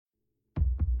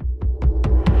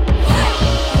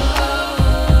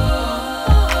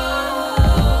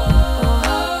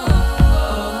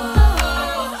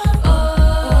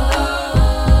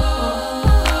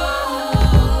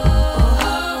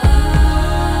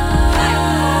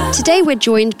Today we're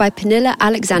joined by Pernilla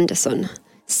Alexandersson,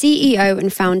 CEO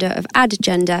and founder of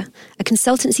AdGender, a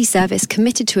consultancy service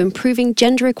committed to improving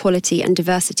gender equality and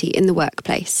diversity in the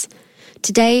workplace.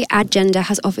 Today, AdGender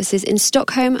has offices in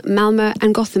Stockholm, Malmö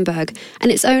and Gothenburg,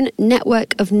 and its own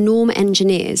network of norm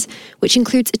engineers, which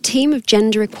includes a team of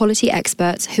gender equality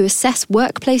experts who assess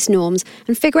workplace norms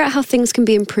and figure out how things can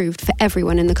be improved for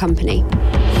everyone in the company.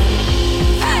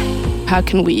 How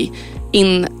can we,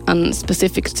 in a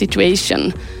specific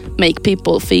situation, make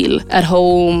people feel at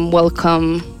home,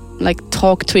 welcome, like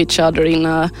talk to each other in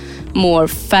a more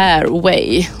fair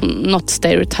way, not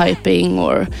stereotyping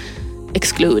or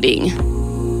excluding.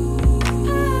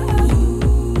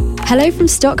 Hello from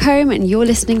Stockholm, and you're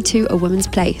listening to A Woman's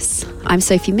Place. I'm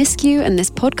Sophie Miskew, and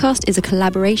this podcast is a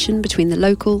collaboration between The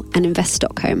Local and Invest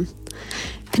Stockholm.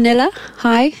 Pernilla,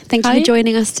 hi. Thank you for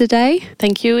joining us today.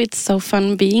 Thank you. It's so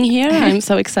fun being here. I'm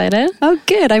so excited. Oh,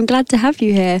 good. I'm glad to have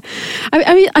you here.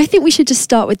 I think we should just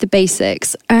start with the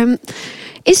basics.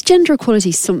 Is gender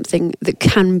equality something that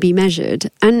can be measured?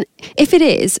 And if it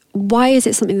is, why is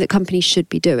it something that companies should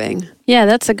be doing? Yeah,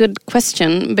 that's a good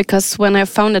question, because when I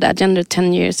founded AdGender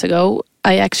 10 years ago,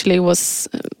 I actually was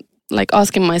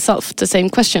asking myself the same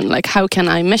question, like how can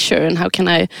I measure and how can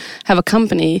I have a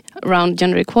company around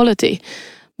gender equality?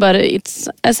 But it's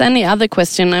as any other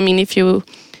question. I mean, if you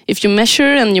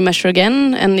measure and you measure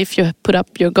again, and if you put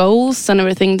up your goals and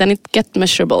everything, then it gets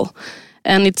measurable.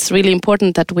 And it's really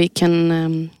important that we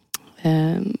can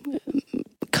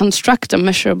construct a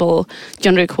measurable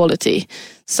gender equality.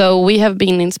 So we have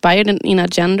been inspired in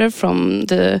AdGender from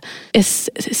the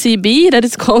SCB, that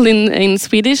is called in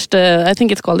Swedish. I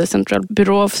think it's called the Central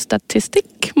Bureau of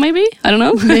Statistics, maybe? I don't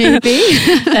know. Maybe.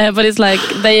 But it's like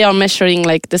they are measuring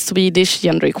like the Swedish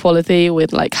gender equality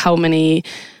with like how many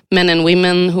men and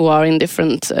women who are in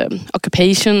different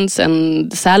occupations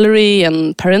and salary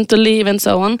and parental leave and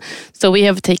so on. So we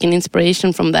have taken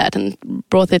inspiration from that and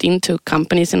brought it into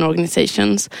companies and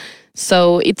organizations.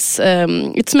 So it's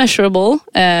measurable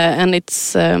and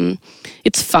it's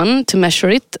fun to measure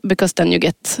it, because then you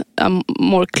get a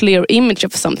more clear image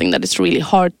of something that is really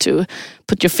hard to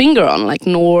put your finger on, like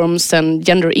norms and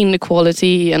gender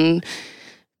inequality and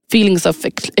feelings of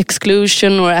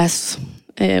exclusion, or as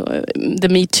the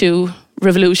Me Too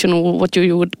revolution, or what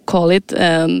you would call it.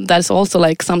 That's also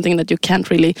like something that you can't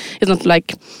really, it's not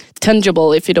like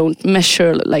tangible if you don't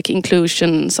measure like inclusion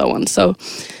and so on. So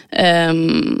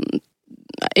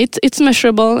it's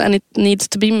measurable and it needs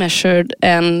to be measured,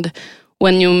 and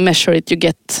when you measure it you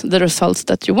get the results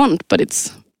that you want, but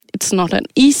it's not an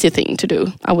easy thing to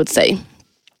do, I would say.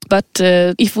 But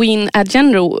if we in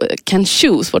AdGender can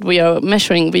choose what we are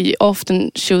measuring, we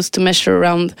often choose to measure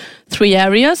around 3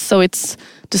 areas. So it's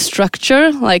the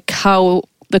structure, like how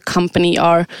the company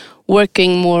are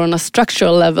working more on a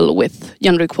structural level with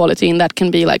gender equality, and that can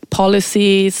be like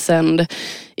policies, and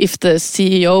if the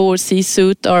CEO or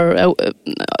C-suite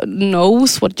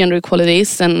knows what gender equality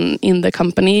is, and in the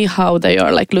company how they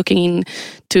are like looking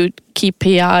into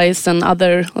KPIs and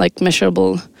other like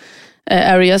measurable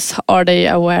areas, are they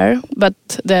aware? But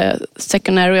the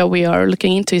second area we are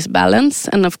looking into is balance,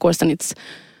 and of course then it's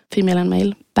female and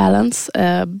male balance.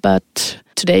 But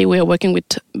today we are working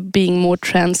with being more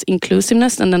trans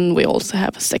inclusiveness, and then we also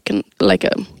have a second, like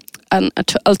an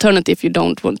alternative. You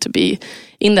don't want to be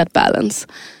in that balance.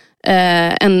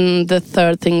 And the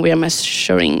third thing we are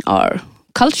measuring are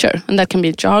culture, and that can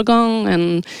be jargon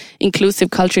and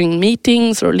inclusive culture in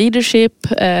meetings or leadership,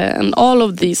 and all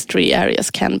of these 3 areas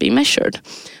can be measured.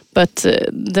 But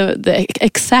the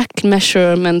exact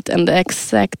measurement and the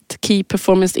exact key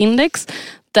performance index,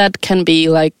 that can be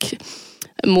like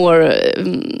more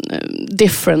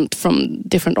different from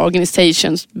different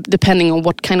organizations, depending on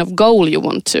what kind of goal you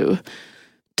want to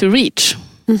reach.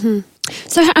 Mm-hmm.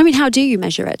 So, I mean, how do you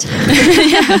measure it?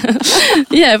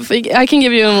 Yeah, I can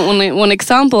give you one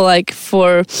example. Like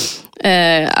for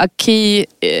a key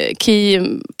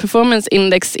performance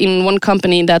index in one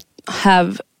company that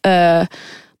have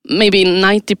maybe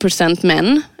 90%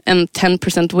 men and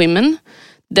 10% women,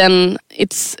 then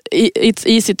it's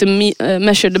easy to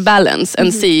measure the balance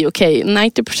and see, okay,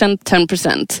 90%,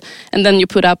 10%. And then you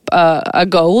put up a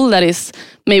goal that is,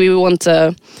 maybe we want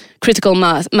a critical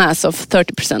mass of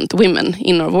 30% women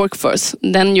in our workforce.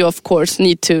 Then you, of course,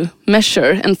 need to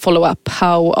measure and follow up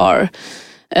how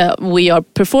we are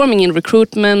performing in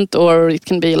recruitment, or it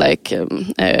can be like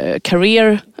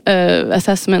career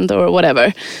assessment or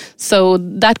whatever. So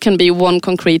that can be one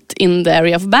concrete in the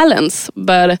area of balance,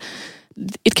 but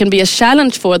it can be a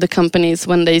challenge for the companies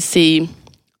when they see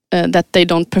that they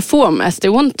don't perform as they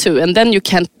want to, and then you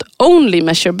can't only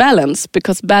measure balance,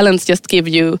 because balance just give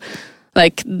you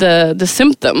like the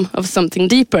symptom of something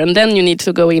deeper, and then you need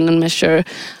to go in and measure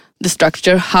the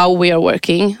structure, how we are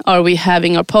working. Are we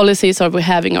having our policies? Are we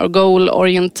having our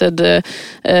goal-oriented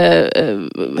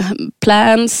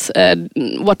plans?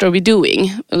 What are we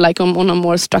doing, like on a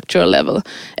more structural level?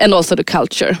 And also the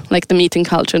culture, like the meeting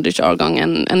culture, the jargon,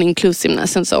 and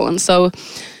inclusiveness, and so on. So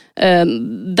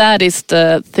that is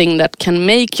the thing that can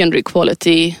make gender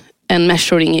equality and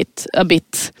measuring it a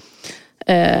bit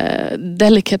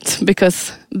delicate,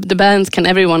 because the balance can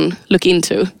everyone look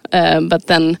into, but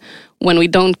then when we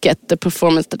don't get the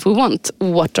performance that we want,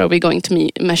 what are we going to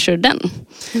measure then?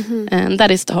 Mm-hmm. And that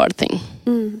is the hard thing.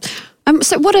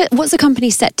 So what's the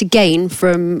company set to gain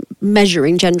from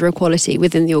measuring gender equality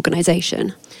within the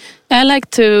organization? I like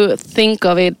to think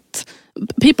of it,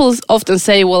 people often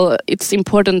say, well, it's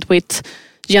important with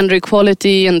gender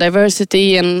equality and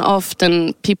diversity, and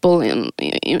often people in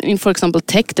for example,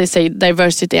 tech, they say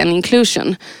diversity and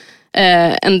inclusion.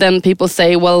 And then people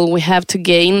say, well, we have to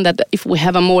gain that if we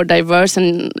have a more diverse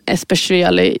and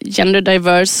especially gender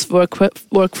diverse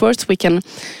workforce, we can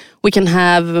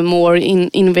have more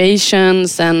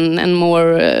innovations and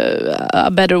more a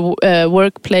better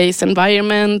workplace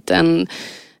environment and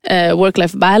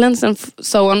work-life balance and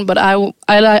so on. But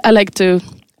I like to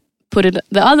put it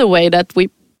the other way, that we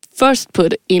first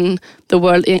put in the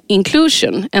word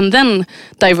inclusion and then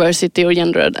diversity or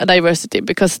gender diversity,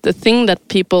 because the thing that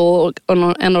people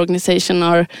and organization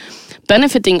are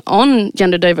benefiting on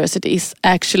gender diversity is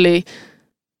actually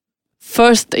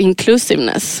first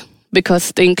inclusiveness,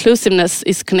 because the inclusiveness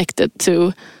is connected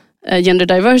to gender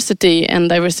diversity and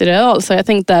diversity at all. So I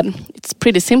think that it's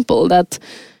pretty simple that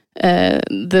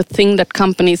the thing that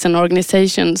companies and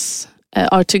organizations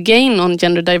are to gain on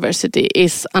gender diversity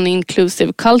is an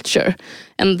inclusive culture.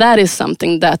 And that is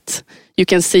something that you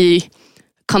can see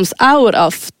comes out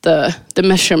of the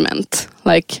measurement.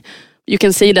 Like you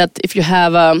can see that if you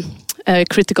have a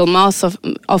critical mass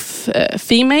of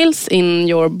females in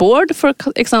your board, for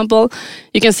example,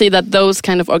 you can see that those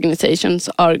kind of organizations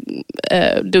are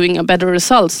doing a better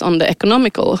results on the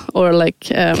economical or like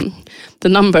the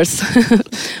numbers.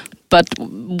 But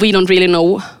we don't really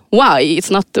know why. It's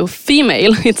not the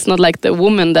female, it's not like the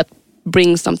woman that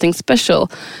brings something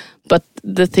special. But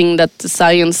the thing that the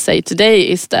science say today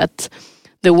is that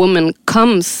the woman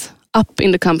comes up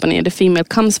in the company, the female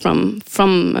comes from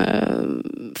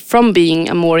being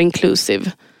a more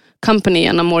inclusive company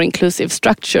and a more inclusive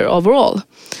structure overall.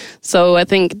 So I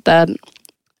think that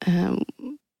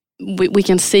we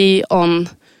can see on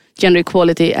gender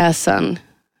equality as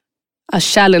a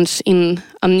challenge in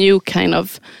a new kind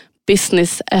of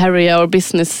business area or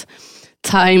business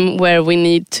time, where we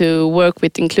need to work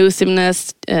with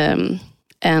inclusiveness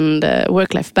and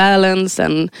work-life balance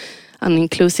and an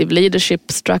inclusive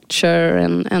leadership structure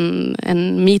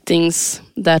and meetings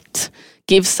that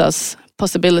gives us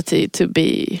possibility to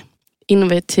be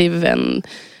innovative and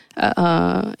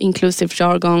inclusive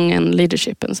jargon and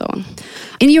leadership and so on.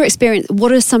 In your experience,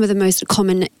 what are some of the most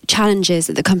common challenges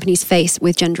that the companies face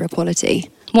with gender equality?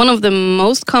 One of the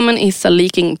most common is a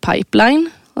leaking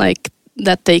pipeline, like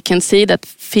that they can see that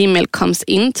female comes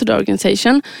into the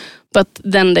organization, but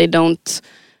then they don't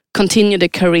continue the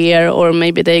career, or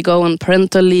maybe they go on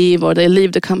parental leave or they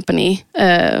leave the company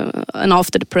and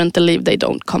after the parental leave they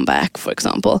don't come back, for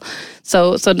example.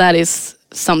 So that is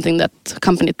something that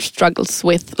company struggles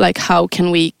with, like how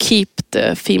can we keep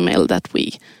the female that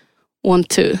we want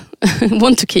to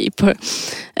keep.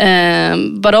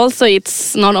 But also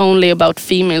it's not only about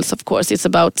females, of course, it's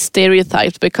about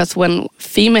stereotypes, because when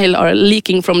female are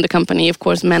leaking from the company, of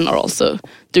course men are also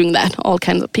doing that. All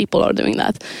kinds of people are doing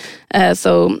that.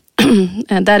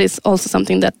 And that is also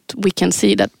something that we can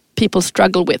see that people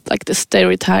struggle with, like the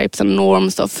stereotypes and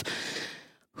norms of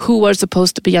who are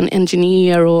supposed to be an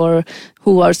engineer or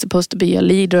who are supposed to be a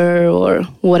leader or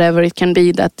whatever it can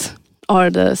be, that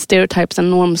are the stereotypes and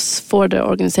norms for the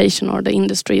organization or the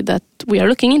industry that we are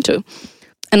looking into.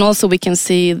 And also we can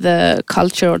see the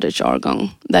culture or the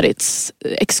jargon, that it's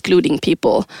excluding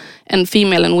people. And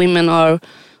female and women are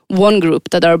one group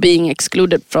that are being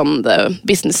excluded from the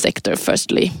business sector,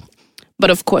 firstly. But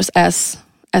of course, as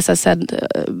I said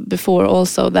before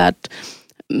also, that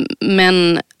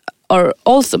men are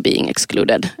also being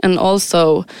excluded and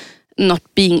also not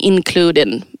being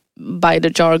included by the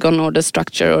jargon or the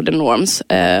structure or the norms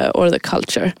or the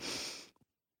culture.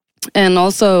 And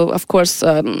also, of course,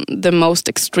 the most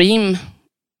extreme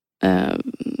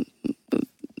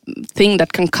thing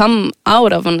that can come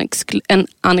out of an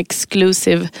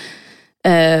unexclusive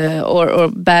or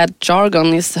bad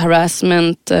jargon is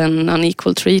harassment and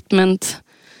unequal treatment.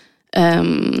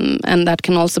 And that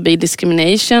can also be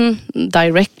discrimination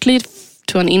directly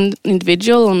to an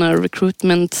individual on a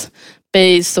recruitment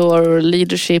base or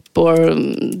leadership or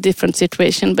different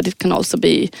situation, but it can also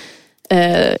be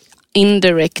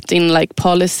indirect in like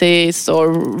policies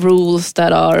or rules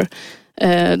that are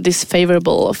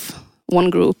disfavorable of one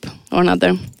group or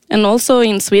another. And also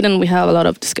in Sweden we have a lot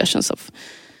of discussions of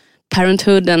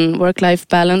parenthood and work-life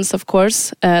balance, of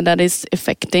course, that is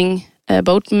affecting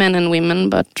both men and women,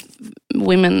 but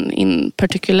women in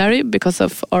particular because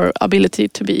of our ability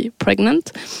to be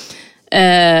pregnant.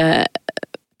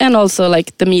 And also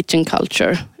like the meeting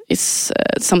culture is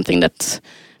something that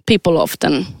people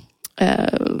often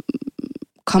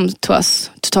come to us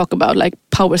to talk about, like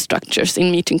power structures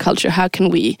in meeting culture. How can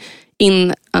we,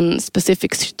 in a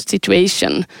specific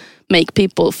situation, make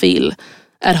people feel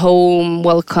at home,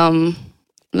 welcome,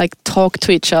 like talk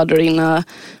to each other in a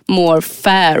more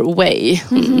fair way,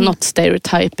 not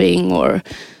stereotyping or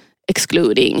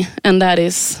excluding. And that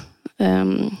is,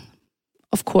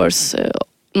 of course,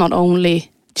 not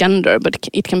only gender, but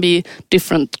it can be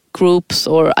different groups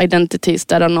or identities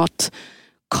that are not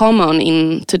common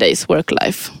in today's work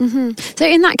life. So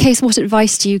in that case, what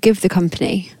advice do you give the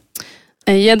company?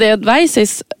 The advice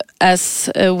is, as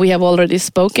we have already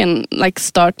spoken, like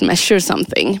start measure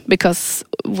something, because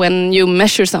when you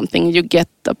measure something, you get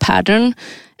a pattern,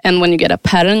 and when you get a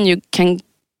pattern, you can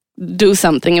do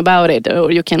something about it,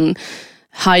 or you can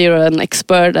hire an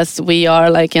expert, as we are,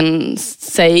 like, and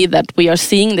say that we are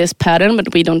seeing this pattern,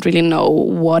 but we don't really know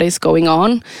what is going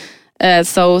on.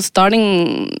 So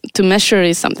starting to measure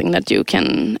is something that you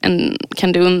can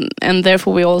do, and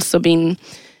therefore we also been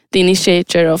the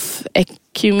initiator of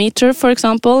Equimeter, for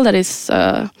example. That is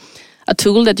a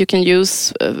tool that you can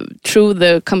use through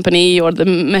the company or the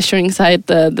measuring site,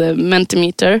 the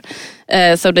Mentimeter,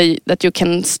 so that you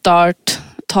can start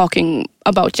talking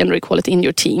about gender equality in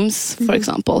your teams, for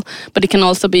example. But it can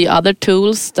also be other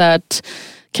tools that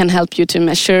can help you to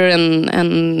measure.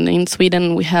 And in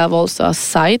Sweden, we have also a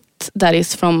site that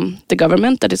is from the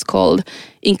government that is called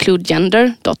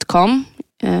includegender.com.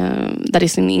 That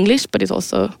is in English, but it's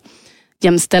also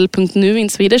jämställd.nu in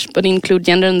Swedish, but include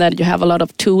gender, and that you have a lot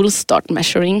of tools start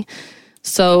measuring.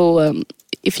 So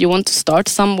if you want to start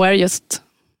somewhere, just,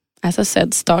 as I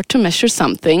said, start to measure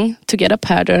something to get a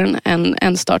pattern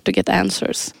and start to get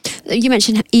answers. You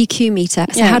mentioned Equimeter.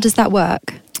 So how does that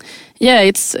work? Yeah,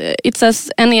 it's as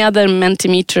any other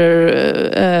Mentimeter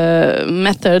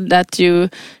method, that you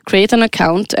create an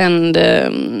account and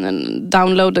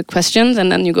download the questions,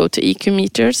 and then you go to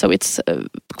Equimeter. So it's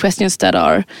questions that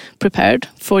are prepared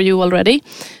for you already.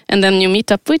 And then you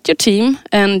meet up with your team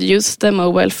and use the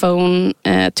mobile phone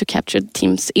to capture the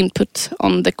team's input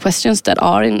on the questions that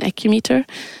are in Equimeter.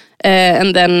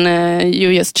 And then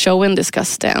you just show and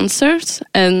discuss the answers,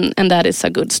 and that is a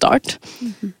good start.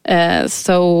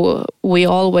 So we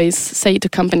always say to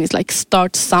companies, like,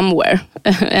 start somewhere,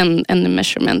 and the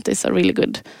measurement is a really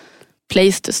good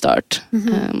place to start.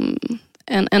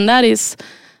 And that is,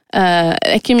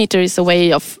 Equimeter is a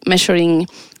way of measuring,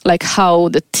 like, how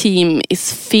the team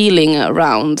is feeling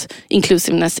around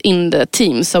inclusiveness in the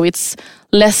team. So it's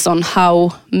less on how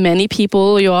many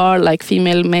people you are, like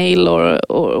female, male, or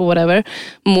whatever,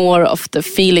 more of the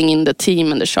feeling in the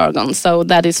team and the jargon. So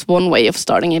that is one way of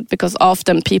starting it, because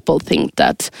often people think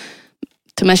that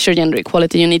to measure gender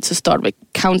equality, you need to start with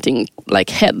counting, like,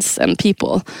 heads and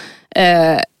people.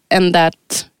 And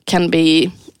that can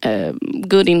be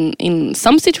good in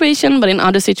some situation, but in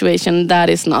other situation, that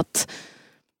is not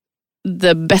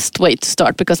the best way to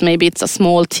start, because maybe it's a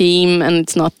small team and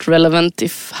it's not relevant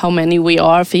if how many we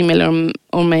are, female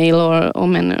or male, or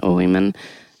men or women.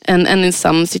 And in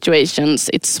some situations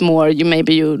it's more, you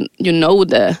know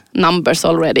the numbers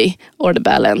already or the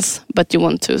balance, but you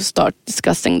want to start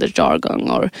discussing the jargon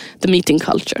or the meeting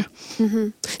culture.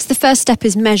 So the first step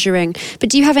is measuring, but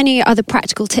do you have any other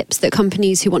practical tips that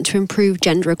companies who want to improve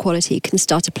gender equality can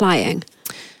start applying?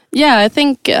 Yeah, I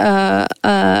think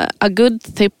a good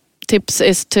tips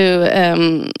is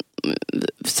to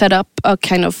set up a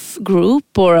kind of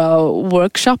group or a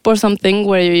workshop or something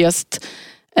where you just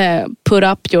put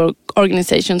up your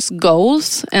organization's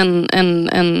goals and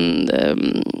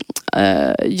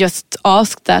just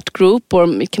ask that group, or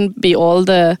it can be all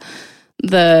the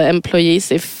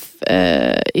employees if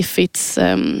it's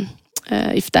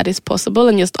if that is possible,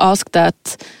 and just ask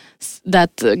that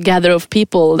gather of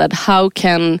people that how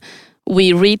can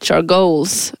we reach our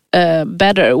goals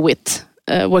better with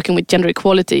working with gender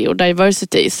equality or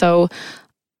diversity. So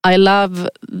I love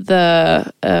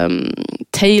the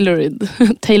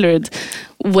tailored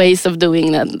ways of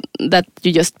doing that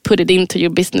you just put it into your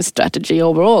business strategy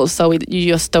overall. So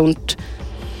you just don't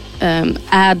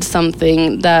add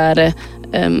something that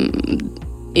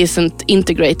isn't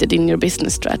integrated in your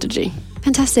business strategy.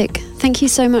 Fantastic. Thank you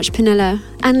so much, Pernilla.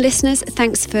 And listeners,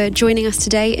 thanks for joining us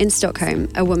today in Stockholm,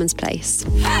 A Woman's Place.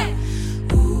 Hey!